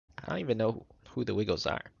I don't even know who the Wiggles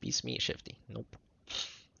are. Beast me, Shifty. Nope.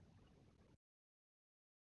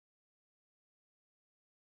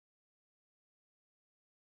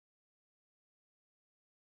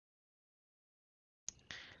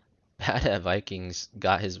 Bad at Vikings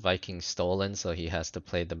got his Vikings stolen, so he has to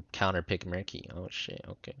play the counter pick Murky. Oh shit,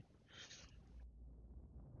 okay.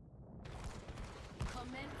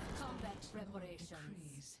 Commence combat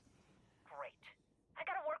preparations. Great. I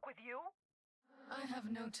gotta work with you. I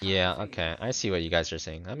have no time Yeah, for okay. I see what you guys are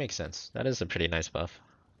saying. That makes sense. That is a pretty nice buff.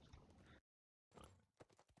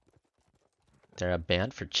 They're a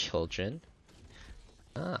band for children.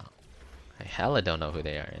 Oh. I hella don't know who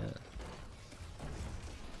they are, yeah.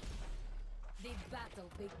 The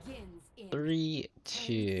battle begins in 3,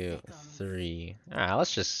 2, seconds. 3. Ah,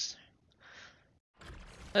 let's just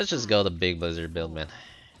go the big blizzard build, man.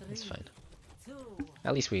 It's fine. 2.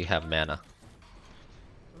 At least we have mana.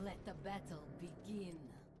 Let the battle begin.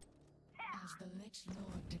 As the Lich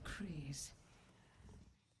Lord decrees.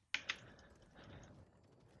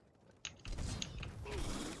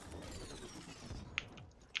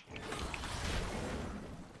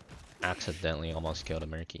 Accidentally almost killed a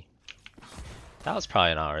Murky. That was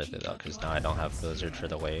probably not worth it though, because now I don't have blizzard for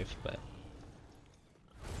the wave, but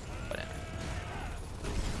whatever.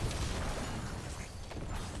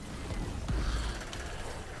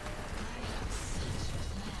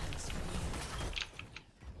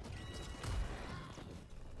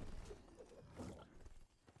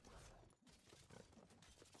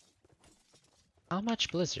 How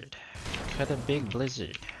much blizzard could a big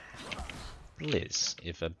blizzard blizz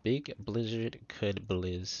if a big blizzard could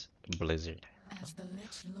blizzard? As the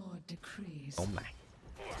Lich Lord decrees. Oh my.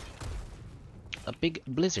 A big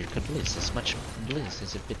blizzard could blizz as much blizz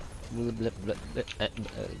as a bit.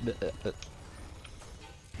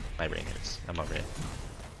 My brain hurts. I'm over it.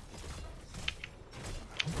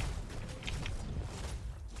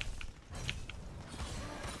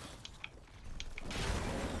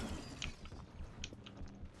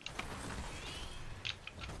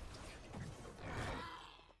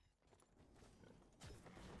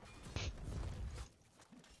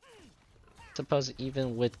 Suppose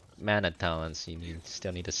even with mana talents, you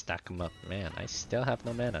still need to stack them up. Man, I still have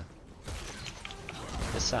no mana.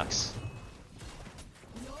 This sucks.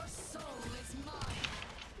 Your soul is mine.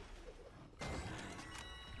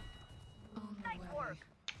 On the Nice way. work.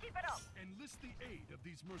 Keep it up. Enlist the aid of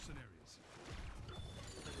these mercenaries.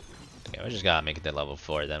 Okay, we just gotta make it to level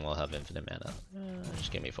 4, then we'll have infinite mana.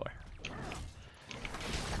 Just give me 4.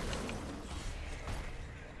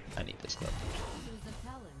 I need this glove. Choose a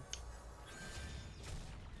talent.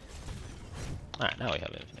 Alright, now we have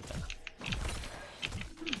infinite mana.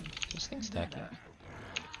 This thing's stacking.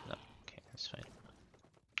 No, okay, that's fine.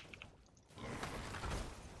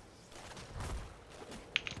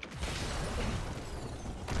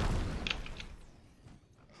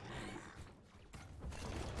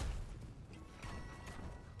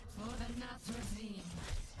 For the Nazarene.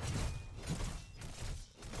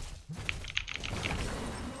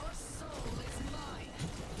 Your soul is mine.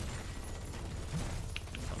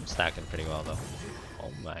 I'm stacking pretty well though.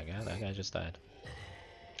 Oh my god, that guy just died.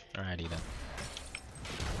 Alrighty then.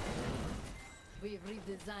 We've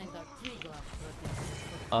redesigned our tree glove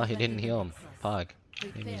protection. Oh, he didn't heal him. Pog.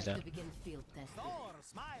 Maybe Prepare he's to down. begin field testing. Thor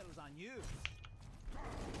smiles on you.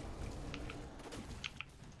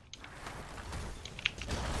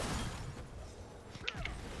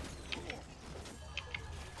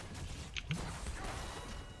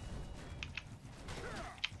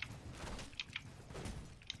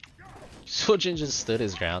 Sojin just stood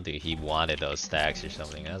his ground, dude. He wanted those stacks or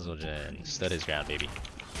something. That's Sojin stood his ground, baby.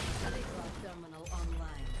 Telegraph terminal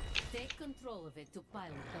online. Take control of it to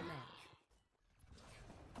pilot the mech.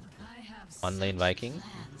 I have 1 lane Viking?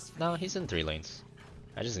 plans for No, you. he's in 3 lanes.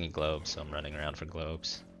 I just need globes, so I'm running around for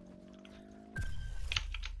globes.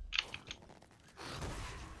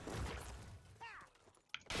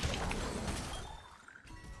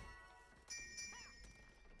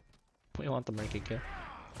 We want the Murky kill.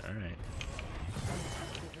 Alright.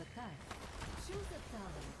 Effective attack. Choose a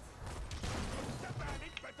talent.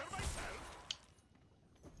 Manage better myself.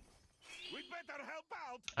 We'd better help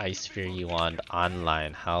out. Ice Fury Wand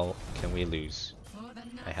online. How can we lose? For the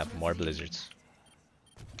I have more Nazarene. blizzards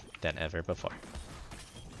than ever before.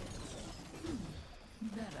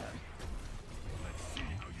 Better.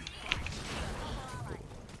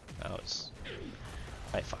 That was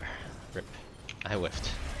by far. Rip. I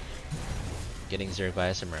whiffed. Getting zerged by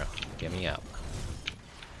a Samuro. Get me out.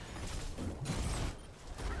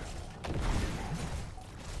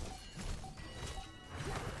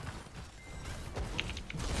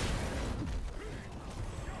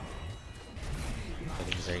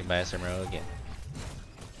 During by Summero again.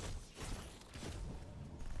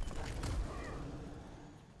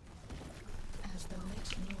 As the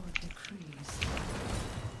late lord decrees.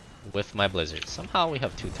 With my blizzard. Somehow we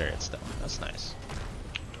have 2 turrets though. That's nice.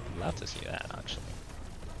 I'd love to see that actually.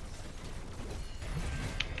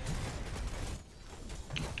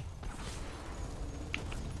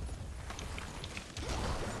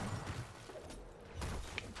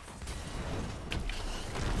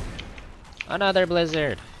 Another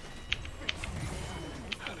blizzard.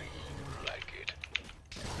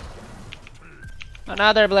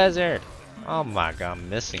 Another blizzard. Oh my god, I'm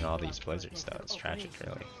missing all these blizzards though. It's tragic,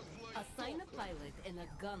 really. Assign a pilot and a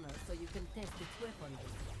gunner so you can test its weapons.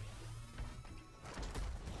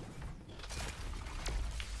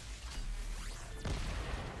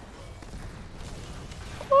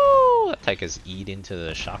 Woo! That take us eat into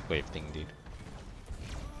the shockwave thing, dude.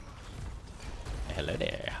 Hello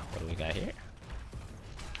there. What do we got here?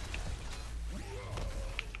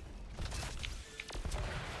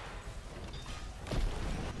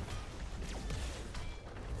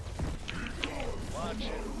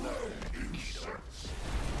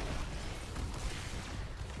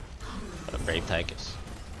 What a brave Tychus.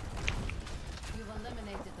 You've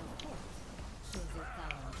eliminated the fort. Shows your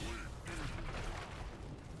talent.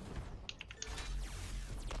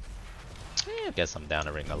 I guess I'm down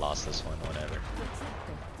to ring. I lost this one, whatever.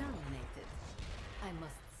 Protector terminated. I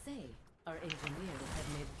must say, our engineers have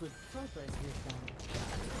made good progress with them.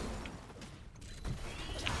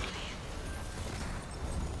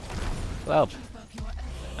 Globe.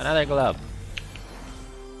 Another globe.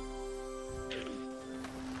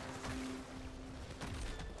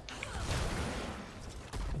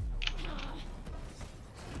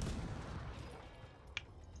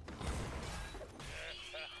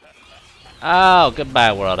 Oh,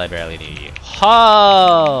 goodbye world, I barely knew you.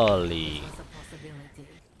 Holy. It's a possibility.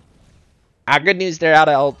 Good news, they're out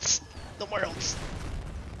of ults. The worlds.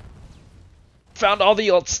 Found all the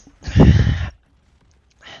ults.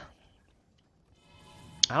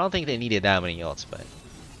 I don't think they needed that many ults, but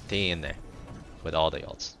they in there with all the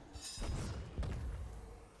ults.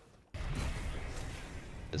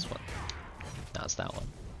 This one. That's that one.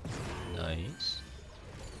 Nice.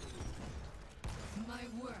 My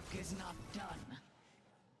work is not done.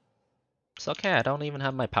 It's okay, I don't even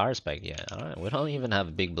have my power spike yet. Alright, we don't even have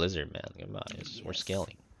a big blizzard, man. Come on, we're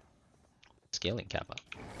scaling. Scaling Kappa.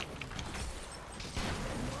 Your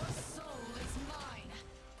soul is mine.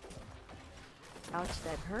 Ouch,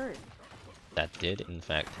 that hurt. That did, in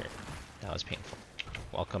fact, hurt. That was painful.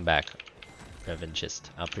 Welcome back, Revanchist.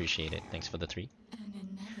 I appreciate it. Thanks for the 3. An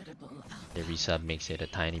inevitable The resub makes it a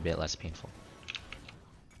tiny bit less painful.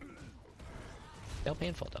 Still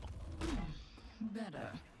painful, though.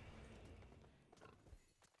 better.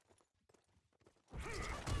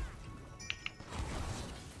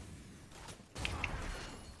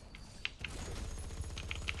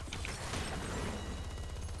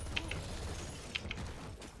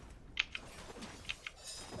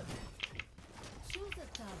 Choose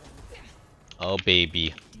a talent. Oh,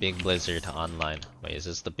 baby. Big Blizzard online. Wait, is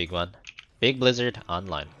this the big one? Big Blizzard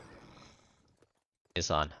online. Is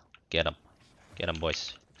on. Get him. Get him,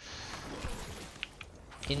 boys.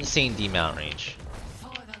 Insane demount range. For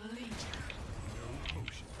the Legion.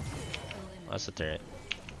 That's the turret.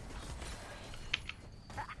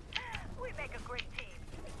 We make a great team.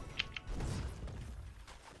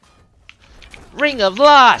 Ring of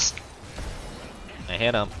Lost! I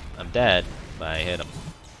hit him. I'm dead, but I hit him.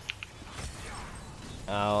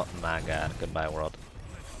 Oh my god. Goodbye, world.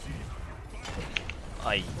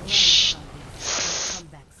 I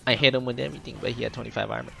hit him with everything, but he had 25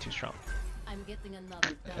 armor. Too strong. I'm getting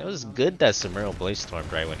another. It was good that Summero Blaze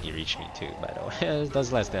Stormed right when he reached me too, by the way. It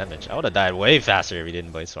does less damage. I would have died way faster if he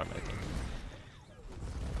didn't Blaze Storm, I think.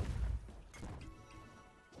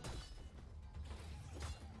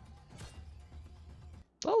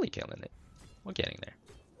 Slowly killing it. We're getting there.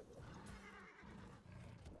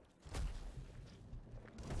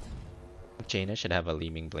 Jaina should have a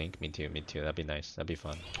Leaming Blink. Me too, me too. That'd be nice. That'd be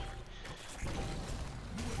fun.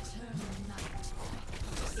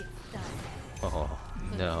 Oh,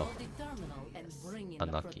 no.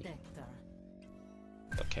 Unlucky.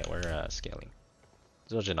 Okay, we're scaling.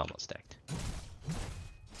 Zildjian almost stacked.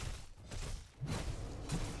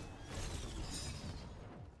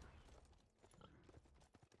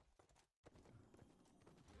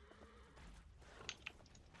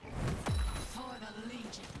 For the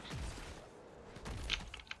Legion.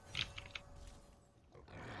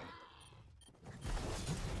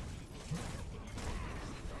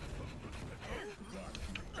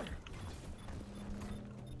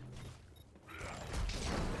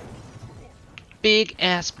 Big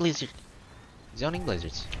ass blizzard. Zoning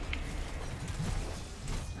blizzards.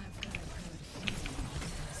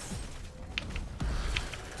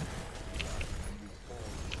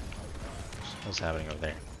 What's happening over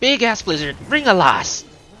there? Big ass blizzard. Ring a loss.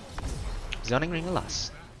 Zoning ring a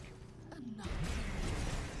loss.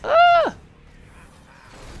 Ah!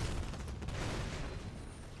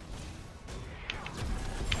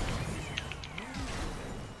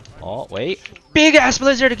 Oh wait. Big ass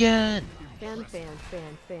blizzard again. Fan, fan,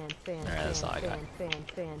 fan, fan, fan, Alright, that's all I got. fan,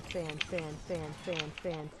 fan, fan, fan, fan, fan,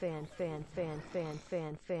 fan, fan, fan, fan, fan,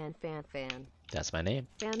 fan, fan, fan, fan. That's my name.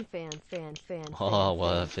 Fan, fan, fan, fan. Oh,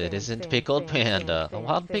 well, if it isn't Pickled Panda, a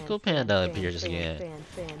wild Pickled Panda appears again. Fan,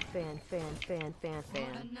 fan, fan, fan, fan, fan,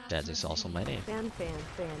 fan. That is also my name. Fan, fan,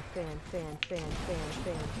 fan, fan, fan, fan, fan,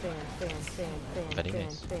 fan, fan, fan, fan, Very fan,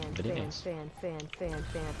 nice. fan, Very fan, nice. fan, fan, fan,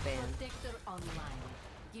 fan, fan. Protector online.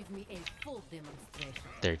 Give me a full demonstration.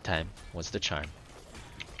 Third time was the charm.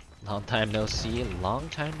 Long time no see, long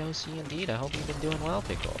time no see indeed. I hope you've been doing well,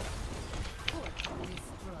 Pickle.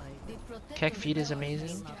 Keck feed is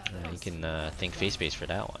amazing. You can thank FaceBase for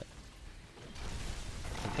that one.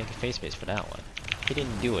 You can thank FaceBase for that one. He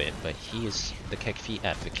didn't do it, but he is the Keck feet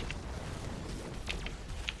advocate.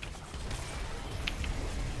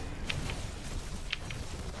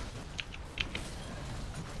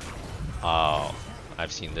 Oh,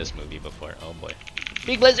 I've seen this movie before. Oh boy.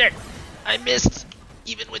 Big Blizzard! I missed!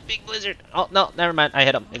 Even with Big Blizzard. Oh, no, never mind. I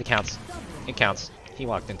hit him. It counts. It counts. He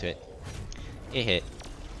walked into it. It hit.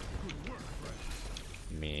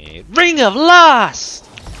 Me. Ring of Loss!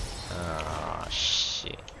 Oh,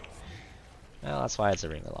 shit. Well, that's why it's a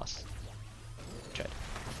Ring of Loss. Try it.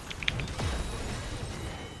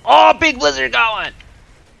 Oh, Big Blizzard got one!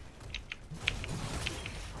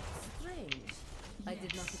 I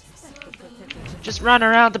did not expect the protector. Just run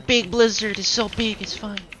around. The Big Blizzard is so big, it's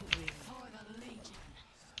fine.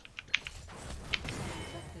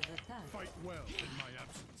 Fight well in my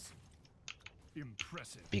absence.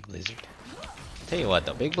 Impressive. Big Blizzard. Tell you what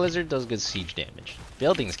though, Big Blizzard does good siege damage.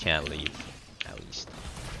 Buildings can't leave, at least.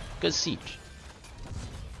 Good siege.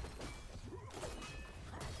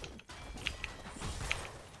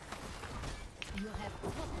 You have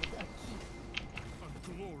toppled a key. A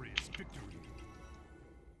glorious victory.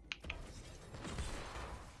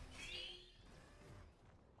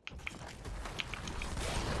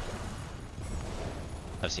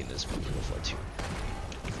 I've seen this movie before too.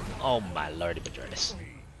 Oh my lordy majority.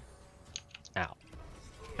 Ow.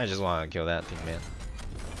 I just want to kill that thing, man.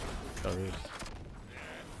 So rude.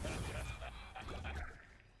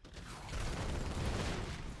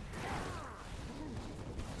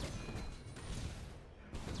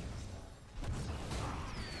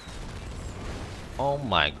 Oh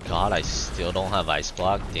my god, I still don't have ice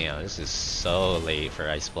block. Damn, this is so late for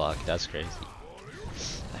ice block. That's crazy.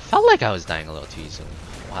 I felt like I was dying a little too easily.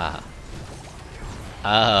 Wow.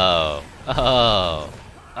 Oh. Oh.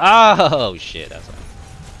 Oh shit, that's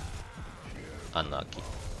unlucky.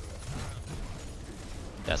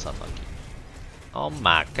 That's unlucky. Oh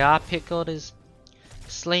my god, Pickled is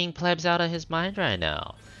slaying plebs out of his mind right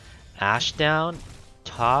now. Ashdown,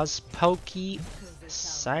 Taz, Pokey,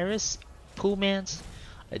 Cyrus, Poolmans,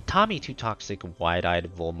 Tommy Too Toxic, Wide-Eyed,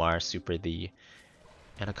 Volmar, Super the,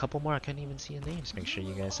 and a couple more I couldn't even see the names. Make sure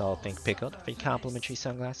you guys all thank Pickled for your complimentary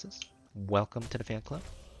sunglasses. Welcome to the fan club.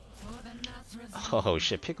 Oh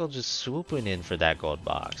shit, Pickle just swooping in for that gold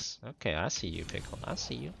box. Okay, I see you, Pickle. I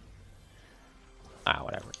see you. Ah,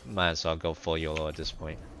 whatever. Might as well go full YOLO at this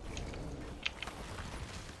point.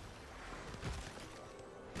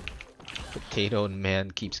 Potato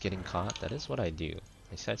man keeps getting caught. That is what I do.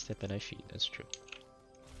 I sidestep and I feed. That's true.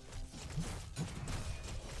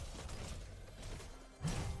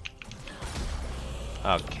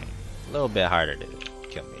 Okay. A little bit harder to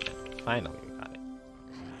kill me then. Finally.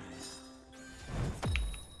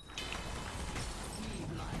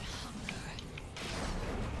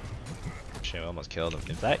 I almost killed him.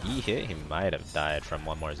 If that E hit, he might have died from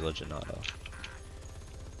one more Zildjian auto.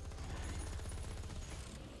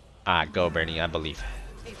 Ah, go Bernie, I believe.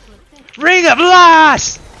 Ring of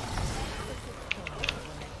Loss!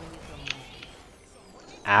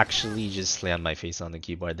 Actually just slammed my face on the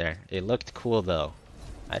keyboard there. It looked cool though.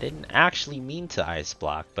 I didn't actually mean to ice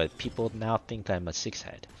block, but people now think I'm a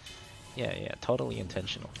 6-head. Yeah, totally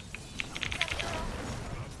intentional.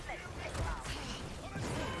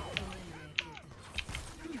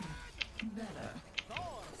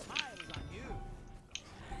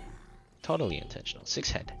 Totally intentional.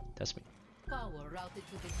 6-head. That's me. Power routed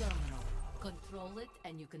to the terminal. Control it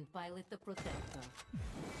and you can pilot the protector.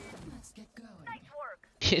 Let's get going. Nice work.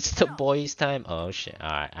 It's the boys' time. Oh shit! All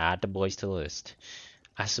right, add the boys to the list.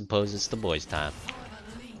 I suppose it's the boys' time.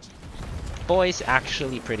 Boys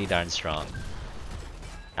actually pretty darn strong.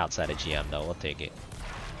 Outside of GM though, we'll take it.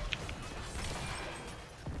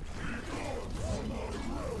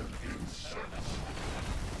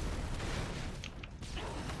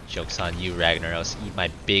 Joke's on you, Ragnaros. Eat my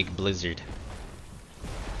big blizzard.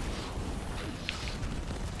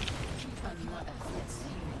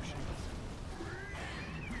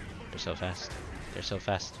 They're so fast. They're so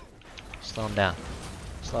fast. Slow them down.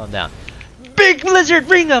 Slow them down. Big blizzard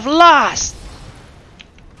ring of lost!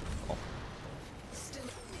 Oh.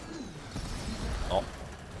 Oh.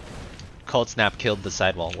 Cold snap killed the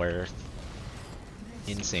sidewall. Worth.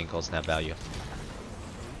 Insane cold snap value.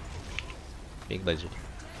 Big blizzard.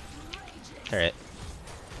 Turret.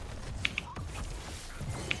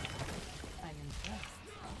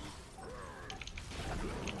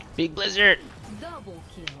 Big blizzard! Double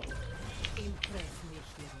kill. Impress me,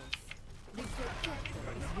 heroes. The protector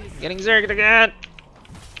is with Getting zerged again!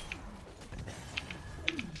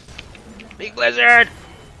 Big blizzard!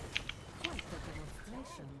 quite a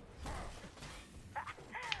demonstration.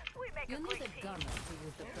 You need a gunner to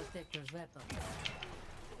use the protector's weapon.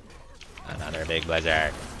 Another big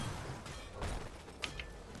blizzard.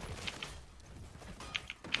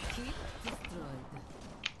 Keep destroyed.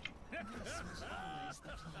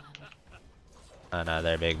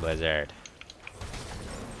 Another big blizzard.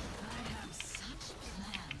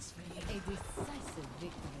 A decisive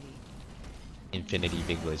victory. Infinity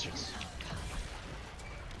big blizzards.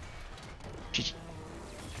 GG.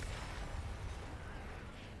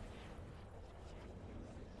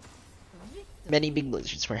 Many big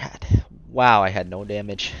blizzards were had. Wow, I had no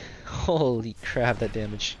damage. Holy crap, that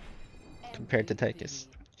damage compared to Tychus.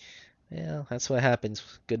 Yeah, that's what happens.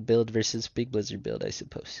 Good build versus big blizzard build, I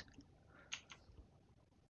suppose.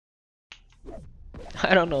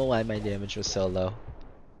 I don't know why my damage was so low.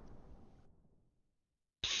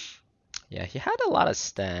 Yeah, he had a lot of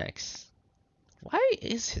stacks. Why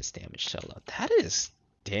is his damage so low? That is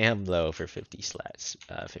damn low for 50 stacks.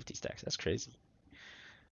 That's crazy.